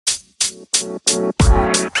Good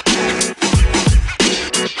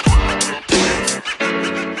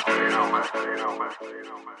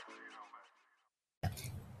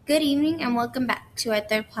evening and welcome back to our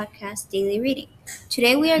third podcast, Daily Reading.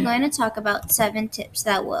 Today we are going to talk about 7 tips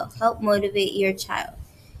that will help motivate your child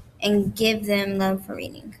and give them love for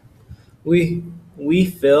reading. We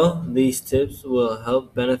feel these tips will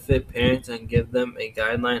help benefit parents and give them a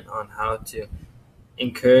guideline on how to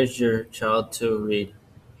encourage your child to read.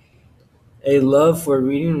 A love for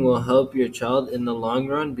reading will help your child in the long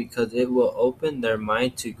run because it will open their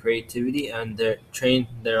mind to creativity and train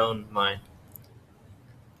their own mind.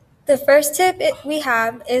 The first tip we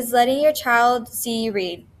have is letting your child see you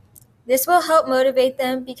read. This will help motivate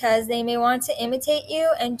them because they may want to imitate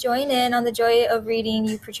you and join in on the joy of reading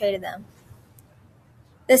you portray to them.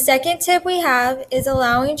 The second tip we have is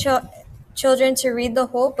allowing children to read the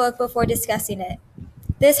whole book before discussing it.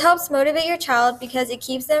 This helps motivate your child because it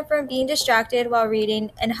keeps them from being distracted while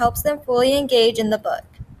reading and helps them fully engage in the book.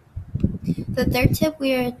 The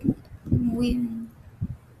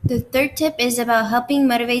third tip is about helping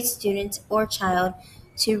motivate students or child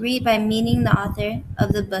to read by meeting the author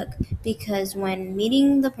of the book, because when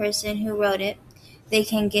meeting the person who wrote it, they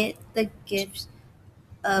can get the gifts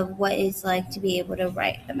of what it's like to be able to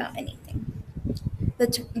write about anything.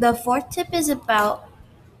 The fourth tip is about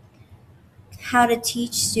how to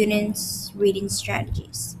teach students reading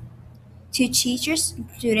strategies. To teach your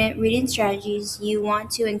student reading strategies, you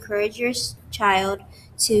want to encourage your child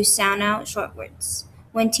to sound out short words.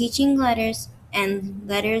 When teaching letters and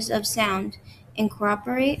letters of sound,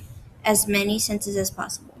 incorporate as many sentences as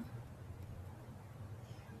possible.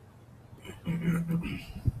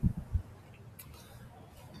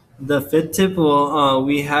 The fifth tip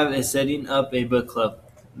we have is setting up a book club.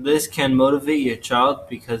 This can motivate your child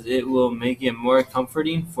because it will make it more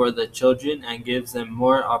comforting for the children and gives them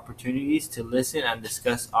more opportunities to listen and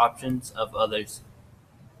discuss options of others.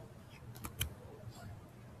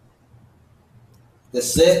 The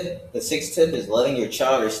sixth tip is letting your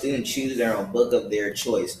child or student choose their own book of their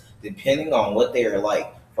choice, depending on what they are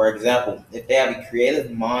like. For example, if they have a creative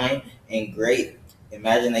mind and great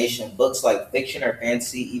imagination, books like fiction or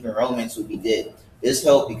fantasy, even romance would be good. This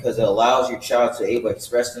helps because it allows your child to able to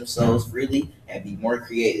express themselves freely and be more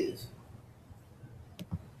creative.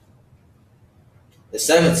 The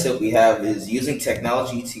seventh tip we have is using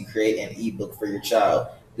technology to create an ebook for your child.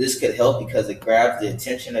 This could help because it grabs the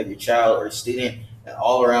attention of your child or student and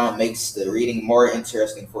all around makes the reading more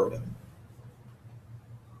interesting for them.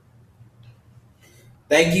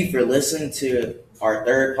 Thank you for listening to our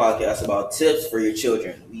third podcast about tips for your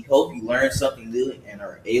children. We hope you learned something new and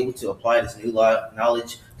are able to apply this new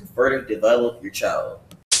knowledge to further develop your child.